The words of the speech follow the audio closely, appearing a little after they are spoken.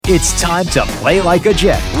It's time to play like a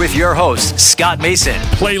Jet with your host, Scott Mason.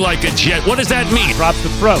 Play like a Jet. What does that mean? Drops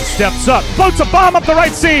the throw, steps up, floats a bomb up the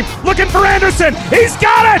right seam, looking for Anderson. He's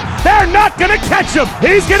got it! They're not going to catch him.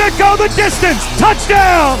 He's going to go the distance.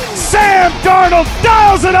 Touchdown! Sam Darnold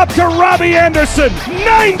dials it up to Robbie Anderson.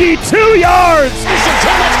 92 yards! Anderson,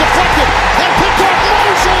 too much deflected, and picked off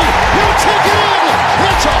Mosley. He'll take it in.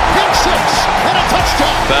 It's a pick six and a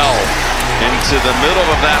touchdown. Bell into the middle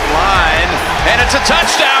of that line, and it's a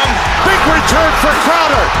touchdown. Big return for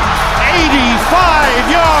Crowder. 85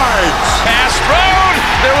 yards. Pass thrown.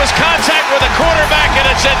 There was contact with the quarterback, and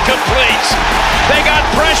it's incomplete. They got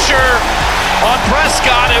pressure on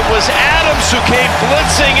Prescott. It was Adams who came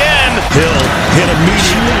blitzing in. Hill hit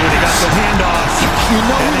immediately when he got the handoff. You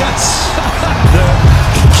know that's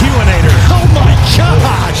The Q-inator. oh my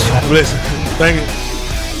gosh. Listen, thank you.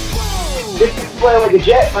 This is Play Like a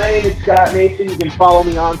Jet. My name is Scott Mason. You can follow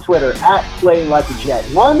me on Twitter at Play Like a Jet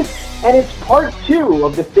 1. And it's part 2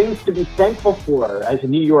 of the things to be thankful for as a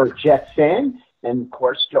New York Jets fan. And, of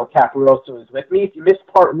course, Joe Caporoso is with me. If you missed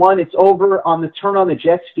part 1, it's over on the Turn on the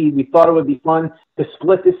Jets feed. We thought it would be fun to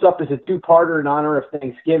split this up as a 2-parter in honor of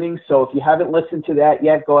Thanksgiving. So if you haven't listened to that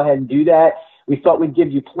yet, go ahead and do that. We thought we'd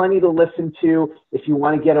give you plenty to listen to if you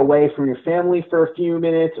want to get away from your family for a few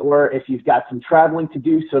minutes or if you've got some traveling to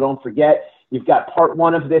do. So don't forget, you've got part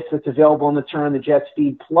 1 of this that's available on the Turn on the Jets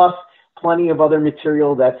feed, plus plenty of other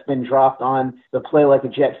material that's been dropped on the Play Like a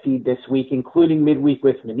Jet feed this week, including midweek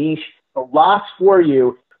with Manish. So lots for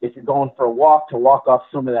you if you're going for a walk to walk off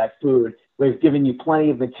some of that food. We've given you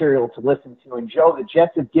plenty of material to listen to. And Joe, the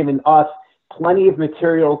Jets have given us plenty of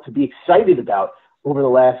material to be excited about over the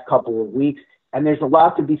last couple of weeks. And there's a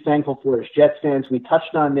lot to be thankful for as Jets fans. We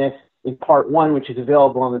touched on this in part 1, which is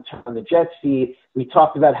available on the Jets feed. We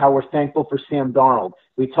talked about how we're thankful for Sam Darnold.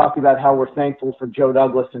 We talked about how we're thankful for Joe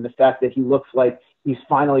Douglas and the fact that he looks like he's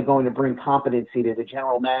finally going to bring competency to the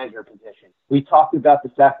general manager position. We talked about the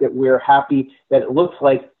fact that we're happy that it looks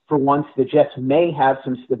like for once the Jets may have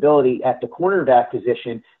some stability at the cornerback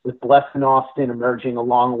position with Blesson Austin emerging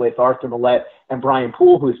along with Arthur Millette and Brian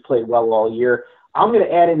Poole, who's played well all year. I'm going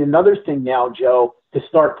to add in another thing now, Joe, to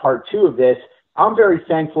start part 2 of this. I'm very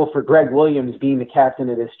thankful for Greg Williams being the captain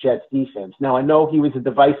of this Jets defense. Now, I know he was a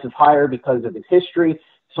divisive hire because of his history.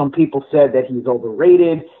 Some people said that he's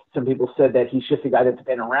overrated. Some people said that he's just a guy that's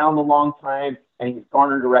been around a long time and he's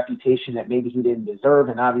garnered a reputation that maybe he didn't deserve,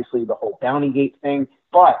 and obviously the whole Bountygate thing.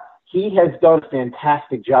 But he has done a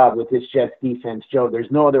fantastic job with this Jets defense, Joe.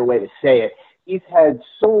 There's no other way to say it. He's had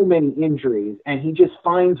so many injuries, and he just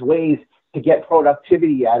finds ways to get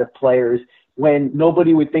productivity out of players when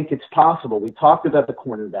nobody would think it's possible. We talked about the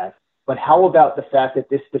cornerbacks, but how about the fact that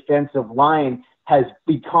this defensive line has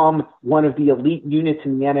become one of the elite units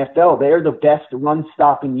in the NFL? They're the best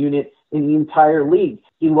run-stopping unit in the entire league.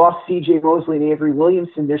 He lost C.J. Mosley and Avery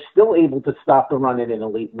Williamson. They're still able to stop the run at an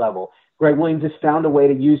elite level. Greg Williams has found a way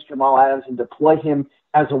to use Jamal Adams and deploy him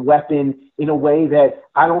as a weapon in a way that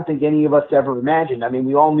I don't think any of us ever imagined. I mean,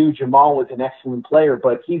 we all knew Jamal was an excellent player,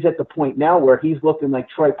 but he's at the point now where he's looking like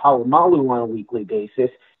Troy Polamalu on a weekly basis.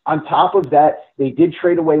 On top of that, they did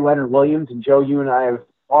trade away Leonard Williams, and Joe, you and I have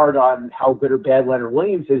hard on how good or bad Leonard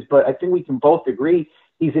Williams is, but I think we can both agree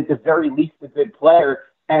he's at the very least a good player,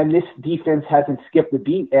 and this defense hasn't skipped a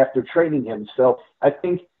beat after trading him. So I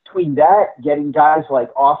think between that, getting guys like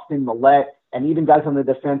Austin, Millette, and even guys on the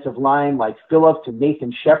defensive line like Phillips and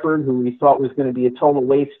Nathan Shepard, who we thought was going to be a total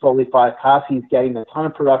waste, Foley Faikasi's getting a ton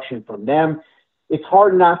of production from them. It's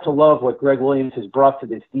hard not to love what Greg Williams has brought to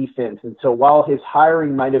this defense. And so while his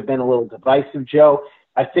hiring might have been a little divisive, Joe,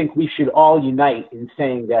 I think we should all unite in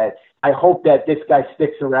saying that I hope that this guy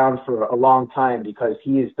sticks around for a long time because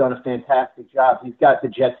he has done a fantastic job. He's got the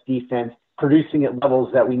Jets defense producing at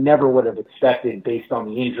levels that we never would have expected based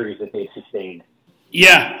on the injuries that they sustained.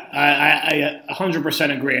 Yeah, I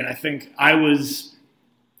 100% agree. And I think I was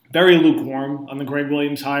very lukewarm on the Greg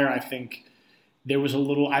Williams hire. I think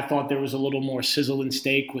I thought there was a little more sizzle and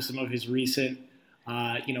steak with some of his recent,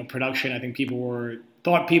 production. I think people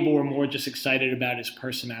were more just excited about his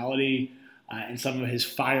personality and some of his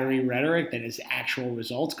fiery rhetoric than his actual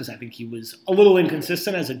results, because I think he was a little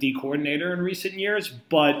inconsistent as a D coordinator in recent years.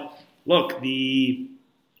 But look, the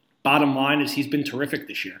bottom line is he's been terrific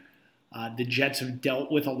this year. The Jets have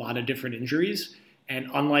dealt with a lot of different injuries, and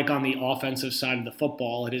unlike on the offensive side of the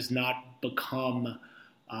football, it has not become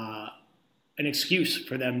an excuse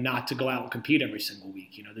for them not to go out and compete every single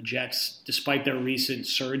week. You know, the Jets, despite their recent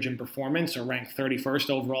surge in performance, are ranked 31st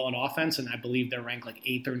overall in offense, and I believe they're ranked like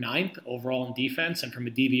 8th or 9th overall in defense. And from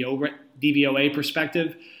a DVOA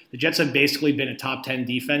perspective, the Jets have basically been a top 10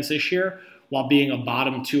 defense this year while being a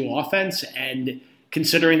bottom 2 offense. And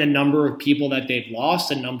considering the number of people that they've lost,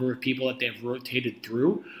 the number of people that they've rotated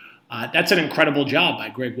through. That's an incredible job by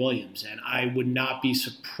Greg Williams, and I would not be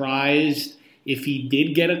surprised if he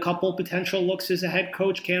did get a couple potential looks as a head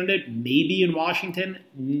coach candidate, maybe in Washington.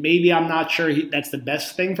 Maybe, I'm not sure that's the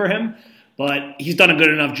best thing for him, but he's done a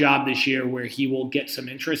good enough job this year where he will get some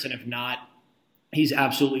interest, and if not, he's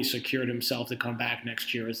absolutely secured himself to come back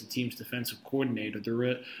next year as the team's defensive coordinator.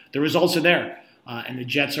 The results are there, and the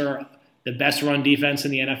Jets are the best run defense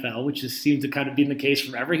in the NFL, which seems to kind of be the case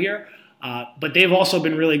forever here. But they've also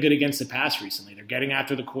been really good against the pass recently. They're getting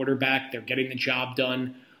after the quarterback. They're getting the job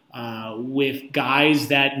done with guys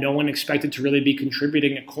that no one expected to really be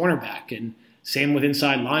contributing at cornerback, and same with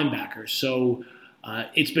inside linebackers. So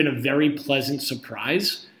it's been a very pleasant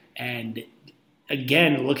surprise. And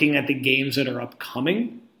again, looking at the games that are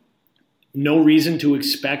upcoming, no reason to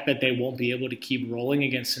expect that they won't be able to keep rolling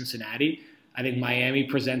against Cincinnati. I think Miami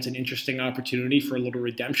presents an interesting opportunity for a little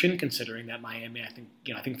redemption, considering that Miami,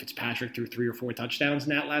 I think Fitzpatrick threw 3 or 4 touchdowns in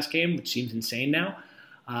that last game, which seems insane now.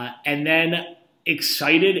 And then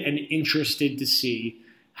excited and interested to see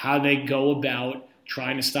how they go about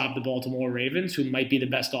trying to stop the Baltimore Ravens, who might be the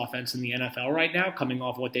best offense in the NFL right now, coming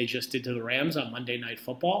off what they just did to the Rams on Monday Night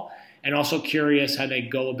Football. And also curious how they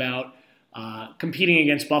go about competing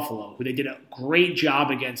against Buffalo, who they did a great job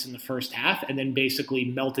against in the first half and then basically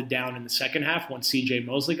melted down in the second half once C.J.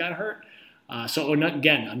 Mosley got hurt. So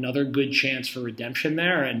again, another good chance for redemption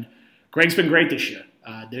there. And Greg's been great this year.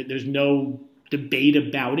 There's no debate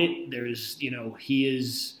about it. He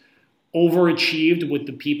is overachieved with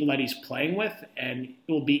the people that he's playing with, and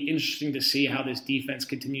it will be interesting to see how this defense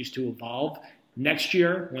continues to evolve next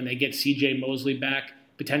year when they get C.J. Mosley back,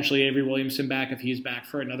 potentially Avery Williamson back if he's back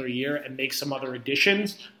for another year, and make some other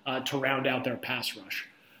additions to round out their pass rush.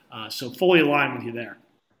 So fully aligned with you there.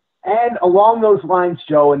 And along those lines,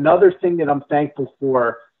 Joe, another thing that I'm thankful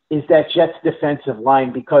for is that Jets defensive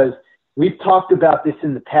line, because we've talked about this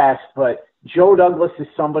in the past, but Joe Douglas is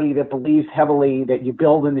somebody that believes heavily that you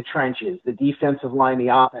build in the trenches, the defensive line, the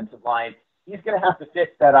offensive line. He's going to have to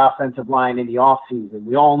fix that offensive line in the offseason.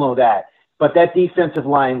 We all know that. But that defensive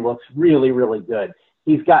line looks really, really good.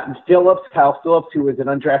 He's gotten Kyle Phillips, who is an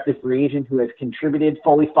undrafted free agent who has contributed.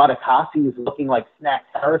 Foley Fatukasi is looking like Snacks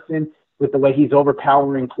Harrison with the way he's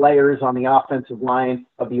overpowering players on the offensive line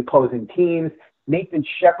of the opposing teams. Nathan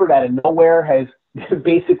Shepard out of nowhere has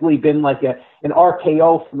basically been like an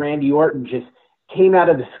RKO for Randy Orton, just came out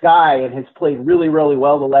of the sky and has played really, really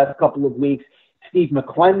well the last couple of weeks. Steve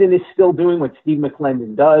McClendon is still doing what Steve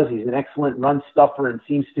McClendon does. He's an excellent run stuffer and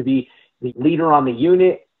seems to be the leader on the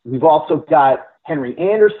unit. We've also got Henry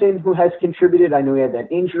Anderson, who has contributed. I know he had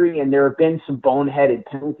that injury, and there have been some boneheaded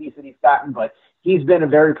penalties that he's gotten, but he's been a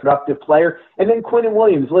very productive player. And then Quinnen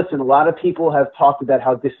Williams. Listen, a lot of people have talked about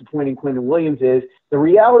how disappointing Quinnen Williams is. The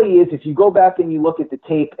reality is, if you go back and you look at the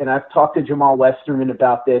tape, and I've talked to Jamal Westerman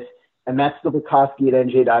about this, and Matt Stavikoski at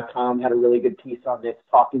NJ.com had a really good piece on this,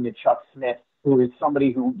 talking to Chuck Smith, who is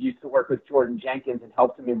somebody who used to work with Jordan Jenkins and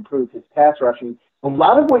helped him improve his pass rushing. A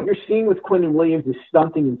lot of what you're seeing with Quinnen Williams is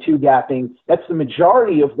stunting and two-gapping. That's the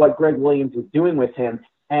majority of what Greg Williams is doing with him.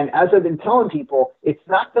 And as I've been telling people, it's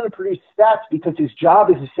not going to produce stats because his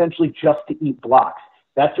job is essentially just to eat blocks.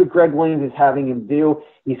 That's what Greg Williams is having him do.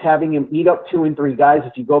 He's having him eat up 2 and 3 guys.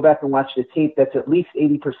 If you go back and watch the tape, that's at least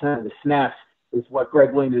 80% of the snaps is what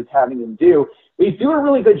Greg Williams is having him do. But he's doing a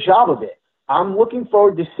really good job of it. I'm looking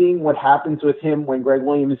forward to seeing what happens with him when Greg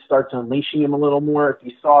Williams starts unleashing him a little more. If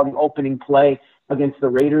you saw the opening play against the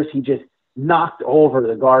Raiders, he just knocked over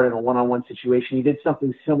the guard in a one-on-one situation. He did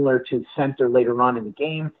something similar to center later on in the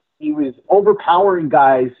game. He was overpowering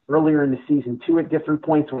guys earlier in the season, too, at different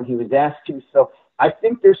points when he was asked to. So I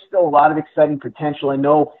think there's still a lot of exciting potential. I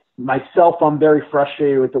know myself, I'm very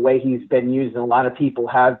frustrated with the way he's been used, and a lot of people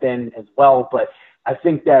have been as well. But I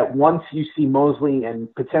think that once you see Mosley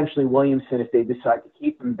and potentially Williamson, if they decide to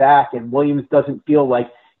keep him back, and Williams doesn't feel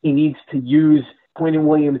like he needs to use Quinnen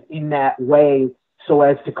Williams in that way so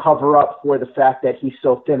as to cover up for the fact that he's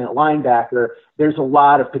so thin at linebacker, there's a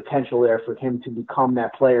lot of potential there for him to become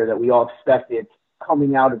that player that we all expected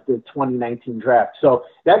coming out of the 2019 draft. So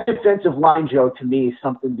that defensive line, Joe, to me is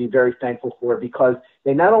something to be very thankful for, because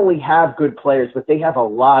they not only have good players, but they have a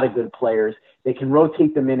lot of good players. They can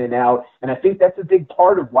rotate them in and out. And I think that's a big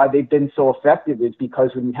part of why they've been so effective, is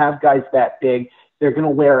because when you have guys that big, they're going to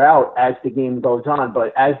wear out as the game goes on.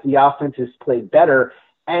 But as the offense has played better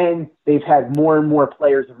and they've had more and more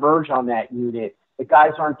players emerge on that unit, the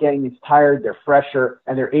guys aren't getting as tired, they're fresher,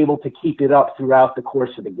 and they're able to keep it up throughout the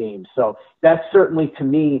course of the game. So that's certainly, to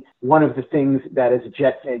me, one of the things that as a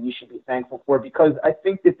Jet fan you should be thankful for, because I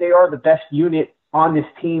think that they are the best unit on this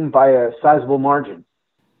team by a sizable margin.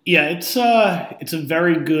 Yeah, it's a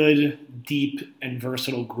very good, deep, and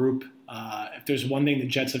versatile group. If there's one thing the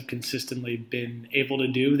Jets have consistently been able to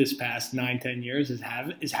do this past 9-10 years is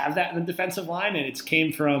have that in the defensive line, and it's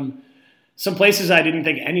came from some places I didn't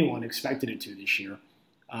think anyone expected it to this year.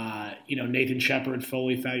 Nathan Shepard,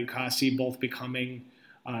 Foley Fatukasi both becoming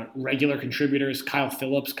regular contributors. Kyle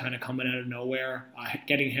Phillips kind of coming out of nowhere.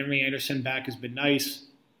 Getting Henry Anderson back has been nice.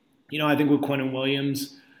 I think with Quinnen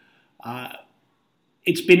Williams,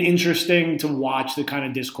 it's been interesting to watch the kind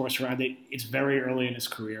of discourse around it. It's very early in his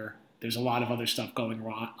career. There's a lot of other stuff going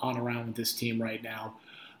on around with this team right now.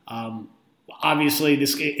 Obviously,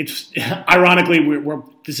 it's ironically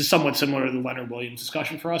this is somewhat similar to the Leonard Williams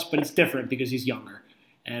discussion for us, but it's different because he's younger.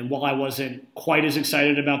 And while I wasn't quite as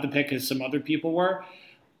excited about the pick as some other people were,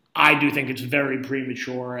 I do think it's very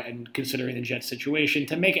premature, and considering the Jets situation,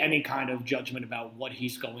 to make any kind of judgment about what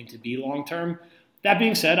he's going to be long term. That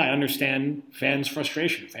being said, I understand fans'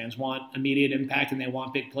 frustration. Fans want immediate impact and they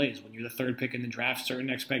want big plays. When you're the third pick in the draft,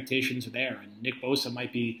 certain expectations are there. And Nick Bosa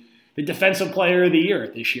might be the defensive player of the year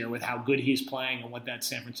this year with how good he's playing and what that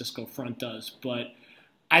San Francisco front does. But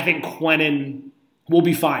I think Quinnen will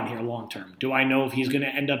be fine here long term. Do I know if he's going to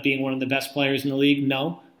end up being one of the best players in the league?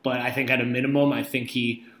 No. But I think at a minimum, I think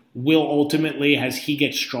he will ultimately, as he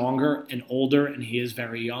gets stronger and older, and he is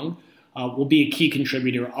very young, will be a key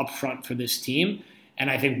contributor up front for this team. And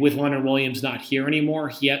I think with Leonard Williams not here anymore,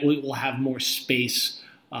 he will have more space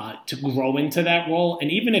to grow into that role. And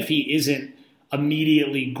even if he isn't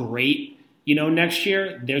immediately great, next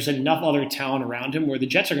year, there's enough other talent around him where the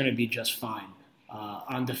Jets are going to be just fine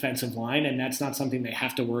on defensive line. And that's not something they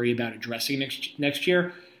have to worry about addressing next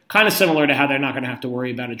year. Kind of similar to how they're not going to have to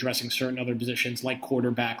worry about addressing certain other positions like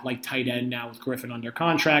quarterback, like tight end now with Griffin under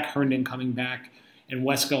contract, Herndon coming back, and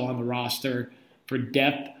Wesco on the roster for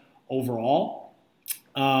depth overall.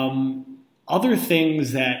 Other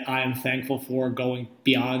things that I'm thankful for going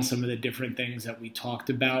beyond some of the different things that we talked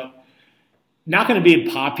about, not going to be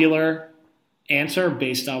a popular answer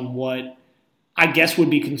based on what I guess would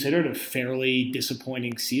be considered a fairly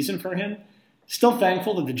disappointing season for him. Still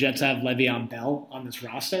thankful that the Jets have Le'Veon Bell on this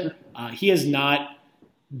roster. He has not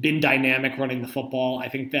been dynamic running the football. I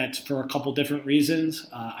think that's for a couple different reasons.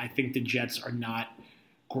 I think the Jets are not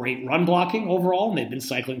great run blocking overall, and they've been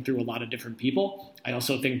cycling through a lot of different people. I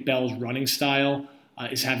also think Bell's running style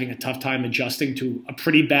is having a tough time adjusting to a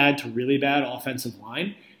pretty bad to really bad offensive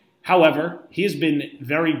line. However, he has been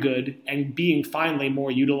very good and being finally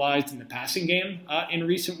more utilized in the passing game in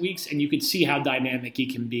recent weeks, and you could see how dynamic he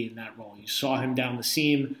can be in that role. You saw him down the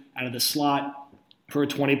seam out of the slot for a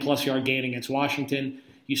 20-plus yard gain against Washington.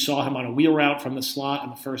 You saw him on a wheel route from the slot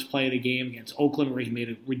on the first play of the game against Oakland where he made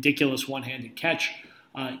a ridiculous one-handed catch.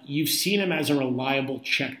 You've seen him as a reliable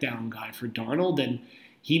check-down guy for Darnold, and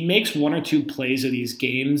he makes one or two plays of these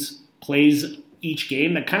games, plays each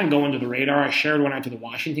game that kind of go under the radar. I shared one after the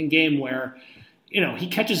Washington game where, he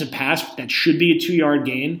catches a pass that should be a 2-yard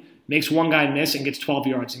gain, makes one guy miss and gets 12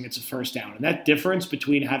 yards and gets a first down. And that difference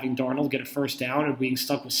between having Darnold get a first down and being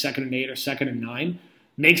stuck with 2nd and 8 or 2nd and 9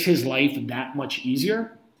 makes his life that much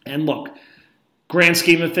easier. And look, grand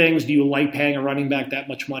scheme of things, do you like paying a running back that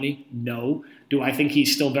much money? No. Do I think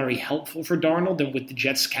he's still very helpful for Darnold? And with the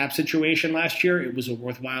Jets cap situation last year, it was a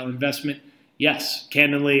worthwhile investment? Yes.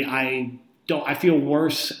 Candidly, I feel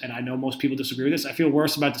worse, and I know most people disagree with this, I feel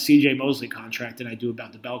worse about the C.J. Mosley contract than I do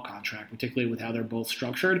about the Bell contract, particularly with how they're both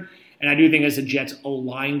structured. And I do think as the Jets'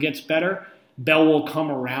 O-line gets better, Bell will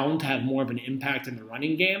come around to have more of an impact in the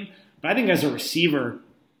running game. But I think as a receiver,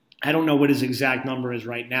 I don't know what his exact number is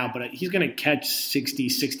right now, but he's going to catch 60,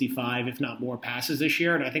 65, if not more passes this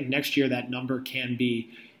year. And I think next year that number can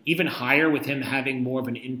be even higher with him having more of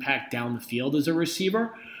an impact down the field as a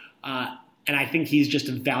receiver. And I think he's just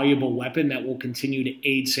a valuable weapon that will continue to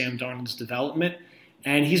aid Sam Darnold's development.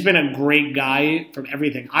 And he's been a great guy from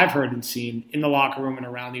everything I've heard and seen in the locker room and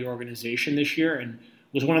around the organization this year, and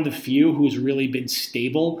was one of the few who's really been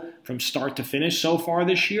stable from start to finish so far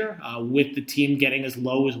this year, with the team getting as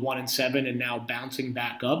low as 1-7 and now bouncing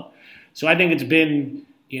back up. So I think it's been,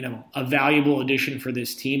 a valuable addition for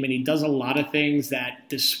this team, and he does a lot of things that,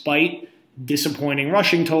 despite disappointing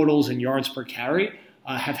rushing totals and yards per carry,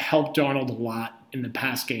 have helped Darnold a lot in the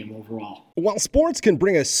pass game overall. While sports can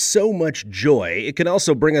bring us so much joy, it can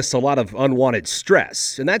also bring us a lot of unwanted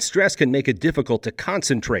stress, and that stress can make it difficult to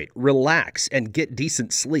concentrate, relax, and get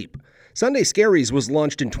decent sleep. Sunday Scaries was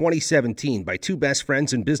launched in 2017 by two best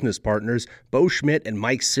friends and business partners, Bo Schmidt and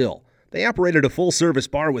Mike Sill. They operated a full-service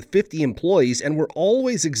bar with 50 employees and were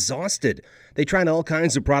always exhausted. They tried all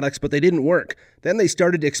kinds of products, but they didn't work. Then they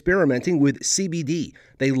started experimenting with CBD.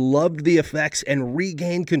 They loved the effects and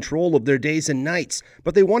regained control of their days and nights,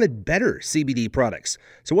 but they wanted better CBD products.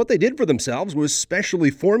 So what they did for themselves was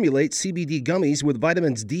specially formulate CBD gummies with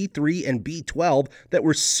vitamins D3 and B12 that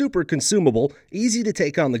were super consumable, easy to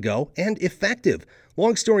take on the go, and effective.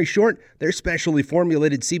 Long story short, their specially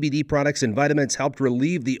formulated CBD products and vitamins helped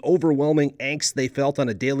relieve the overwhelming angst they felt on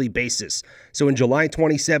a daily basis. So in July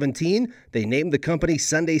 2017, they named the company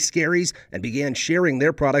Sunday Scaries and began sharing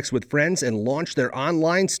their products with friends and launched their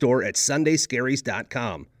online store at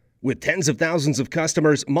sundayscaries.com. With tens of thousands of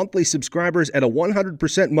customers, monthly subscribers, and a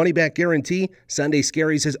 100% money-back guarantee, Sunday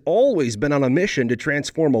Scaries has always been on a mission to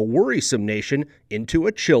transform a worrisome nation into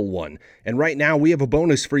a chill one. And right now, we have a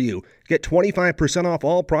bonus for you. Get 25% off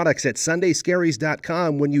all products at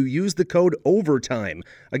sundayscaries.com when you use the code OVERTIME.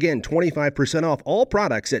 Again, 25% off all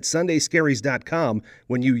products at sundayscaries.com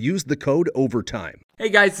when you use the code OVERTIME. Hey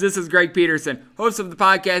guys, this is Greg Peterson, host of the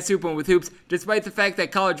podcast Hoopin' with Hoops. Despite the fact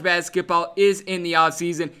that college basketball is in the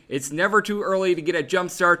offseason, it's never too early to get a jump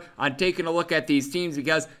start on taking a look at these teams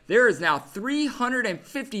because there is now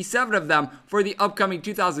 357 of them for the upcoming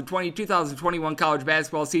 2020-2021 college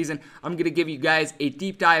basketball season. I'm going to give you guys a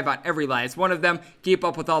deep dive on every last one of them, keep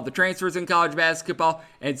up with all the transfers in college basketball,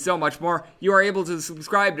 and so much more. You are able to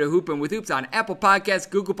subscribe to Hoopin' with Hoops on Apple Podcasts,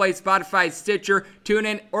 Google Play, Spotify, Stitcher,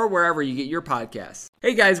 TuneIn, or wherever you get your podcasts.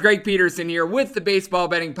 Hey guys, Greg Peterson here with the Baseball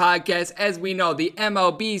Betting Podcast. As we know, the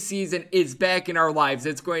MLB season is back in our lives.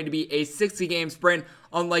 It's going to be a 60-game sprint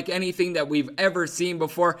unlike anything that we've ever seen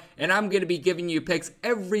before, and I'm going to be giving you picks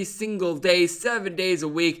every single day, 7 days a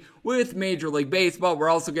week with Major League Baseball. We're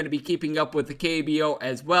also going to be keeping up with the KBO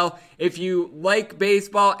as well. If you like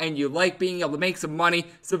baseball and you like being able to make some money,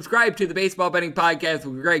 subscribe to the Baseball Betting Podcast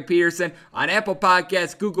with Greg Peterson on Apple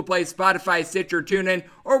Podcasts, Google Play, Spotify, Stitcher, TuneIn,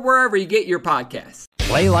 or wherever you get your podcasts.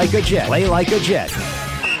 Play like a Jet. Play like a Jet.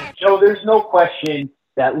 Joe, there's no question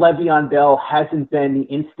that Le'Veon Bell hasn't been the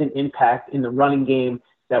instant impact in the running game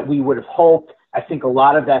that we would have hoped. I think a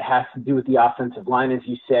lot of that has to do with the offensive line. As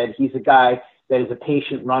you said, he's a guy that is a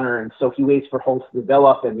patient runner, and so he waits for holes to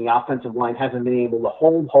develop, and the offensive line hasn't been able to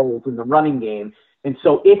hold holes in the running game. And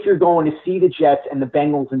so if you're going to see the Jets and the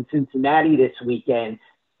Bengals in Cincinnati this weekend,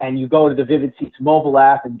 and you go to the Vivid Seats mobile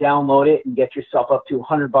app and download it and get yourself up to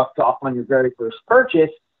 $100 off on your very first purchase,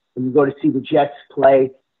 and you go to see the Jets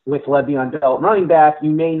play with Le'Veon Bell at running back, you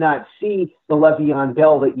may not see the Le'Veon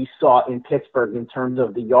Bell that you saw in Pittsburgh in terms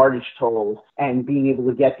of the yardage totals and being able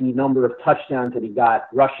to get the number of touchdowns that he got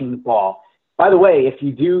rushing the ball. By the way, if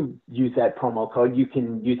you do use that promo code, you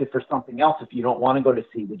can use it for something else. If you don't want to go to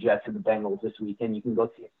see the Jets and the Bengals this weekend, you can go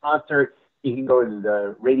see a concert. You can go to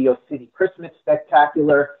the Radio City Christmas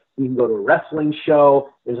Spectacular. You can go to a wrestling show.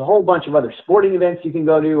 There's a whole bunch of other sporting events you can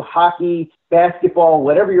go to, hockey, basketball,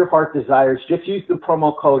 whatever your heart desires. Just use the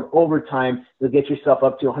promo code OVERTIME. You'll get yourself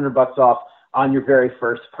up to $100 off on your very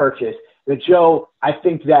first purchase. But Joe, I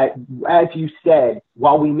think that, as you said,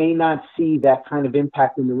 while we may not see that kind of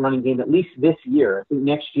impact in the running game, at least this year, I think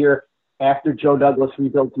next year, after Joe Douglas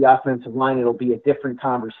rebuilt the offensive line, it'll be a different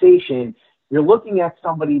conversation. You're looking at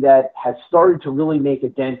somebody that has started to really make a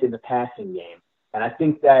dent in the passing game. And I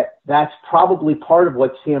think that that's probably part of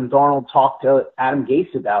what Sam Darnold talked to Adam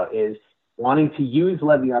Gase about, is wanting to use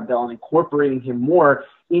Le'Veon Bell and incorporating him more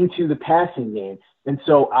into the passing game. And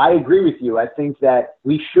so I agree with you. I think that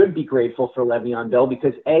we should be grateful for Le'Veon Bell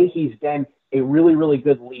because, A, he's been a really, really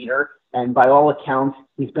good leader. And by all accounts,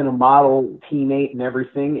 he's been a model teammate and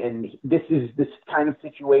everything. And this is this kind of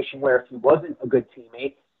situation where if he wasn't a good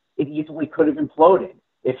teammate, it easily could have imploded.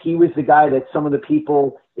 If he was the guy that some of the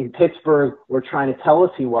people in Pittsburgh were trying to tell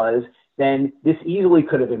us he was, then this easily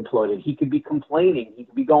could have imploded. He could be complaining. He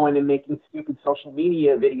could be going and making stupid social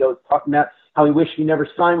media videos talking about how he wished he never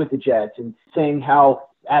signed with the Jets and saying how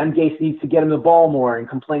Adam Gase needs to get him the ball more and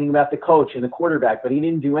complaining about the coach and the quarterback. But he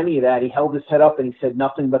didn't do any of that. He held his head up and he said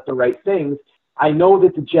nothing but the right things. I know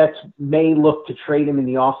that the Jets may look to trade him in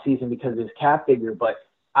the offseason because of his cap figure, but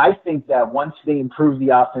I think that once they improve the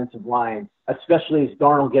offensive line, especially as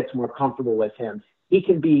Darnold gets more comfortable with him, he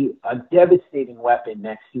can be a devastating weapon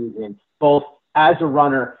next season, both as a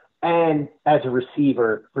runner and as a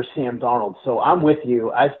receiver for Sam Darnold. So I'm with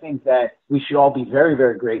you. I think that we should all be very,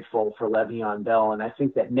 very grateful for Le'Veon Bell, and I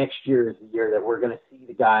think that next year is the year that we're going to see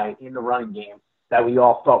the guy in the running game that we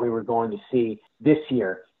all thought we were going to see this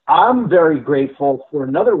year. I'm very grateful for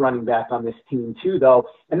another running back on this team too, though,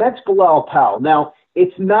 and that's Bilal Powell. Now,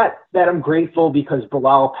 it's not that I'm grateful because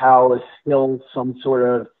Bilal Powell is still some sort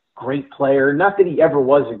of great player. Not that he ever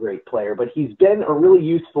was a great player, but he's been a really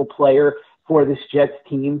useful player for this Jets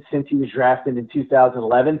team since he was drafted in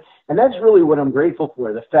 2011. And that's really what I'm grateful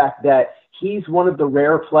for, the fact that he's one of the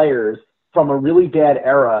rare players from a really bad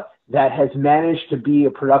era that has managed to be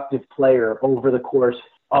a productive player over the course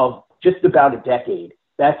of just about a decade.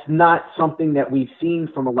 That's not something that we've seen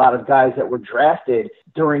from a lot of guys that were drafted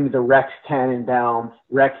during the Rex Tannenbaum,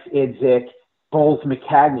 Rex Idzik, Bowles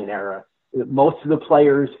McCagnon era. Most of the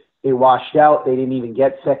players, they washed out. They didn't even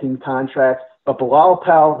get second contracts. But Bilal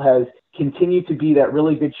Powell has continued to be that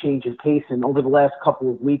really good change of pace. And over the last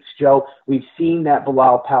couple of weeks, Joe, we've seen that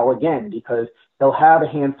Bilal Powell again because he'll have a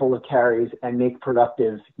handful of carries and make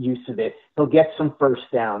productive use of it. He'll get some first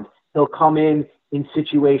downs. He'll come in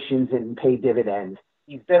situations and pay dividends.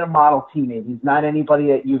 He's been a model teammate. He's not anybody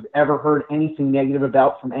that you've ever heard anything negative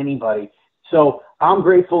about from anybody. So I'm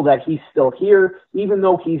grateful that he's still here. Even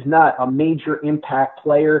though he's not a major impact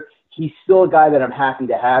player, he's still a guy that I'm happy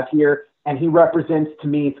to have here. And he represents, to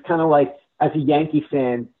me, it's kind of like as a Yankee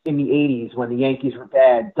fan in the 80s when the Yankees were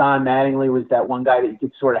bad, Don Mattingly was that one guy that you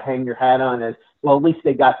could sort of hang your hat on as, well, at least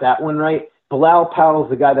they got that one right. Bilal Powell is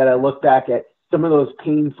the guy that I look back at some of those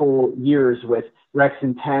painful years with Rex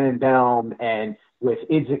and Tannenbaum and with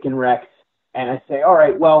Idzik and Rex, and I say, all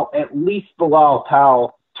right, well, at least Bilal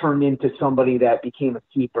Powell turned into somebody that became a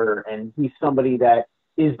keeper, and he's somebody that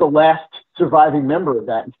is the last surviving member of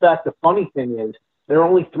that. In fact, the funny thing is there are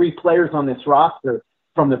only 3 players on this roster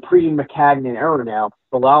from the pre-McCagnon era now.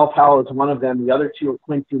 Bilal Powell is one of them. The other 2 are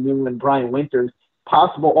Quincy New and Brian Winters.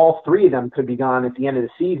 Possible all 3 of them could be gone at the end of the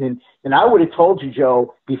season. And I would have told you,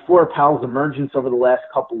 Joe, before Powell's emergence over the last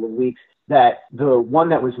couple of weeks, that the one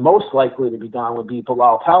that was most likely to be gone would be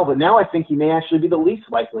Bilal Powell. But now I think he may actually be the least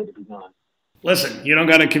likely to be gone. Listen, you don't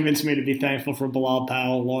got to convince me to be thankful for Bilal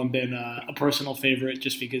Powell. Long been a personal favorite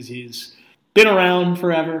just because he's been around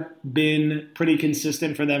forever, been pretty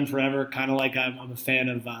consistent for them forever. Kind of like I'm a fan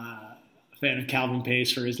of Calvin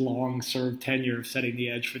Pace for his long-served tenure of setting the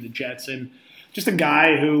edge for the Jets. And just a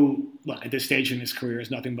guy who, look, at this stage in his career is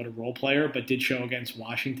nothing but a role player, but did show against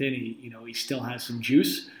Washington. He still has some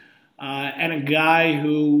juice. And a guy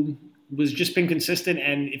who was just been consistent,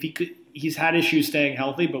 and if he's had issues staying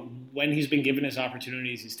healthy, but when he's been given his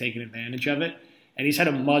opportunities, he's taken advantage of it. And he's had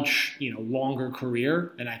a much, longer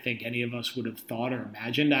career than I think any of us would have thought or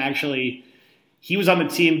imagined. He was on the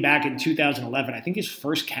team back in 2011. I think his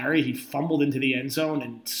first carry, he fumbled into the end zone,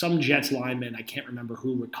 and some Jets lineman, I can't remember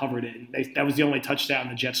who, recovered it. And that was the only touchdown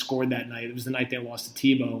the Jets scored that night. It was the night they lost to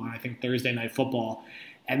Tebow on, I think, Thursday Night Football.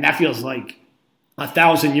 And that feels like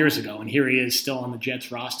 1,000 years ago, and here he is still on the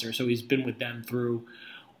Jets roster. So he's been with them through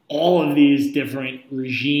all of these different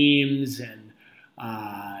regimes and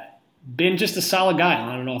been just a solid guy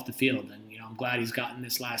on and off the field. And I'm glad he's gotten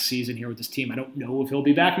this last season here with this team. I don't know if he'll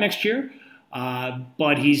be back next year,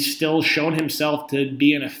 but he's still shown himself to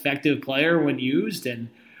be an effective player when used. And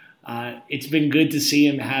it's been good to see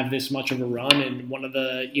him have this much of a run, and one of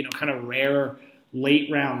the kind of rare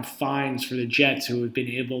late round finds for the Jets who have been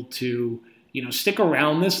able to stick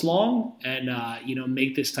around this long and,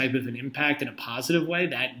 make this type of an impact in a positive way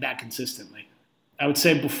that consistently. I would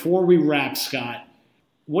say before we wrap, Scott,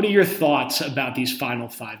 what are your thoughts about these final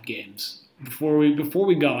 5 games? Before we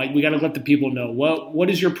go, we got to let the people know what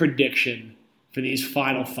is your prediction for these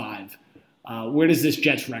final 5? Where does this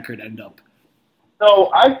Jets record end up?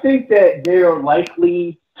 So I think that they are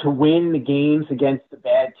likely to win the games against the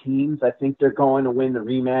bad teams. I think they're going to win the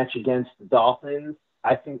rematch against the Dolphins.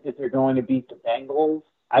 I think that they're going to beat the Bengals.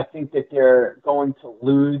 I think that they're going to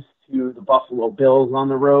lose to the Buffalo Bills on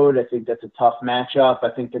the road. I think that's a tough matchup. I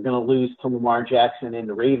think they're going to lose to Lamar Jackson and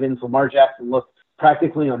the Ravens. Lamar Jackson looked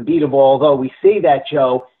practically unbeatable, although we say that,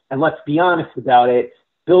 Joe, and let's be honest about it,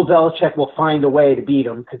 Bill Belichick will find a way to beat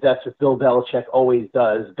him because that's what Bill Belichick always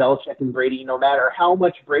does. Belichick and Brady, no matter how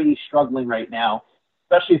much Brady's struggling right now,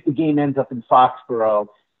 especially if the game ends up in Foxborough,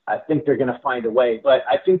 I think they're going to find a way. But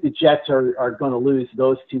I think the Jets are going to lose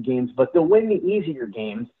those 2 games, but they'll win the easier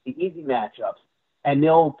games, the easy matchups, and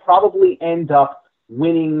they'll probably end up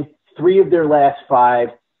winning 3 of their last 5.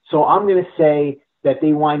 So I'm going to say that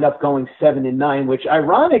they wind up going 7-9, which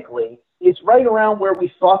ironically is right around where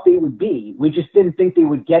we thought they would be. We just didn't think they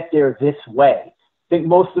would get there this way. I think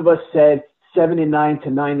most of us said 7-9 to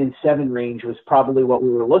 9-7 range was probably what we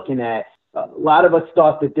were looking at. A lot of us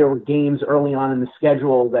thought that there were games early on in the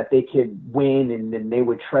schedule that they could win and then they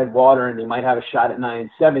would tread water and they might have a shot at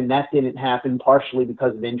 9-7. That didn't happen, partially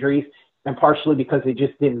because of injuries and partially because they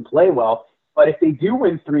just didn't play well. But if they do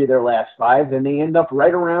win 3 of their last 5, then they end up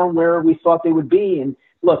right around where we thought they would be. And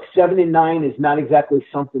look, 7-9 is not exactly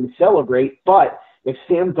something to celebrate, but if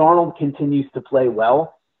Sam Darnold continues to play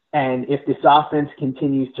well, and if this offense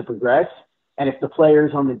continues to progress, and if the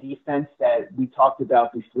players on the defense that we talked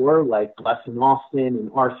about before, like Blesson Austin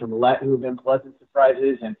and Arthur Millette, who have been pleasant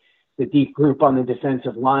surprises, and the deep group on the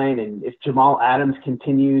defensive line, and if Jamal Adams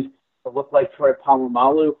continues to look like Troy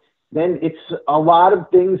Polamalu, then it's a lot of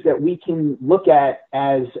things that we can look at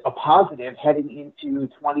as a positive heading into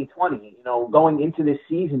 2020. Going into this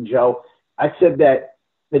season, Joe, I said that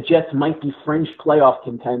the Jets might be fringe playoff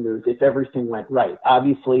contenders if everything went right.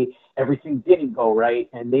 Obviously, everything didn't go right,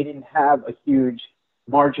 and they didn't have a huge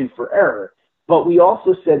margin for error. But we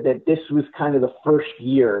also said that this was kind of the first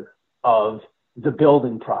year of the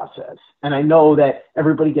building process. And I know that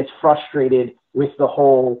everybody gets frustrated with the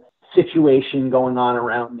whole situation going on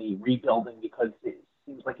around the rebuilding because it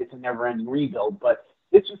seems like it's a never-ending rebuild, but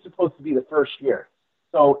this was supposed to be the first year.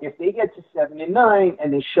 So if they get to 7-9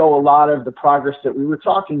 and they show a lot of the progress that we were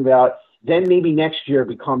talking about, then maybe next year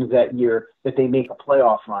becomes that year that they make a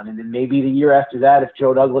playoff run. And then maybe the year after that, if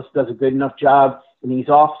Joe Douglas does a good enough job in these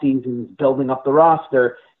off seasons building up the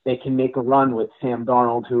roster, they can make a run with Sam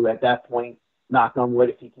Darnold, who at that point, knock on wood,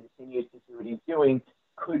 if he continues to do what he's doing,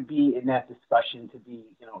 could be in that discussion to be,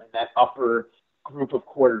 in that upper group of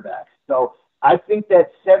quarterbacks. So I think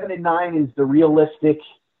that 7-9 is the realistic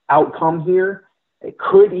outcome here. It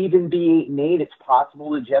could even be 8-8. It's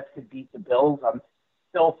possible the Jets could beat the Bills. I'm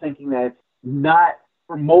still thinking that it's not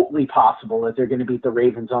remotely possible that they're going to beat the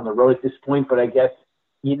Ravens on the road at this point, but I guess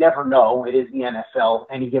you never know. It is the NFL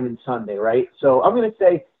any given Sunday, right? So I'm going to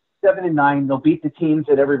say 7-9. They'll beat the teams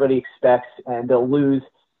that everybody expects, and they'll lose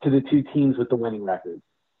to the two teams with the winning record.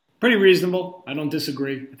 Pretty reasonable. I don't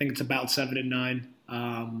disagree. I think it's about 7-9,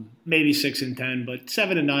 maybe 6-10, but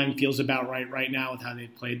 7-9 feels about right now with how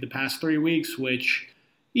they've played the past 3 weeks. Which,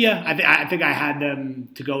 yeah, I think I had them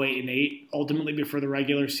to go 8-8 ultimately before the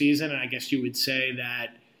regular season. And I guess you would say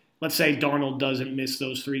that, let's say Darnold doesn't miss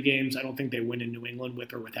those 3 games. I don't think they win in New England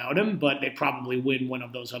with or without him, but they probably win one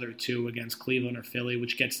of those other 2 against Cleveland or Philly,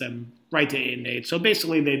 which gets them right to 8-8. So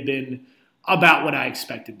basically, they've been about what I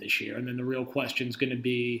expected this year. And then the real question is going to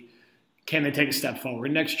be, can they take a step forward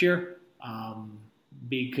next year?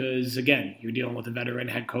 Because, again, you're dealing with a veteran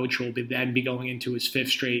head coach who will then be going into his 5th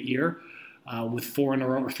straight year with 3 in a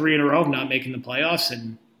row of not making the playoffs.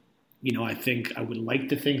 And, I would like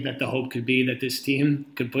to think that the hope could be that this team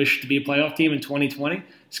could push to be a playoff team in 2020.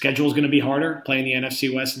 Schedule is going to be harder, playing the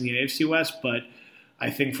NFC West and the AFC West. But I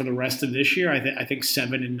think for the rest of this year, I think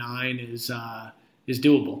 7-9 is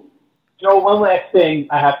doable. Joe, one last thing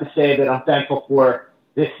I have to say that I'm thankful for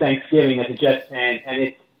this Thanksgiving as a Jets fan, and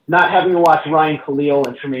it's not having to watch Ryan Khalil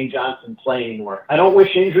and Tremaine Johnson play anymore. I don't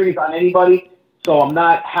wish injuries on anybody, so I'm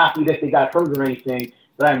not happy that they got hurt or anything,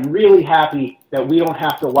 but I'm really happy that we don't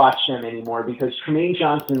have to watch them anymore because Tremaine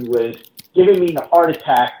Johnson was giving me the heart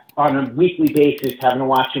attack on a weekly basis, having to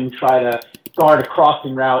watch him try to guard a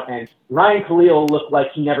crossing route, and Ryan Khalil looked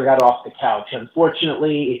like he never got off the couch.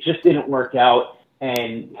 Unfortunately, it just didn't work out.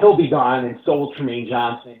 And he'll be gone, and so will Tremaine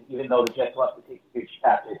Johnson, even though the Jets will have to take a huge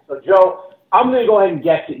cap hit. So, Joe, I'm going to go ahead and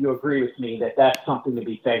guess that you agree with me that that's something to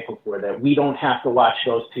be thankful for, that we don't have to watch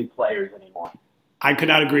those 2 players anymore. I could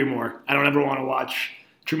not agree more. I don't ever want to watch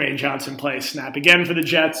Tremaine Johnson play a snap again for the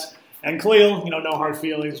Jets. And Khalil, no hard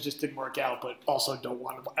feelings, just didn't work out, but also don't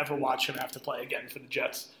want to ever watch him have to play again for the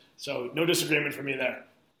Jets. So no disagreement for me there.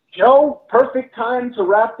 Joe, perfect time to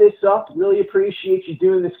wrap this up. Really appreciate you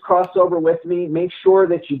doing this crossover with me. Make sure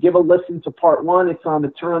that you give a listen to part 1. It's on the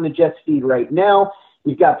Turn on the Jets feed right now.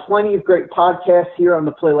 We've got plenty of great podcasts here on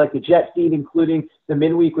the Play Like a Jet feed, including the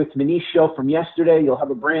Midweek with Manish show from yesterday. You'll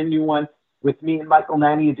have a brand new one with me and Michael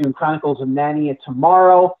Nania doing Chronicles of Nania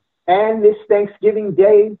tomorrow. And this Thanksgiving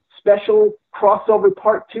Day special crossover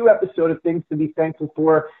part 2 episode of Things to Be Thankful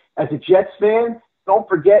For. As a Jets fan, don't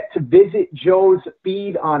forget to visit Joe's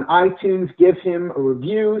feed on iTunes. Give him a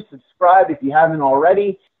review. Subscribe if you haven't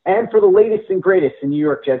already. And for the latest and greatest in New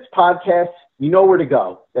York Jets podcasts, you know where to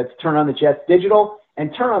go. That's Turn on the Jets Digital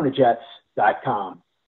and turnonthejets.com.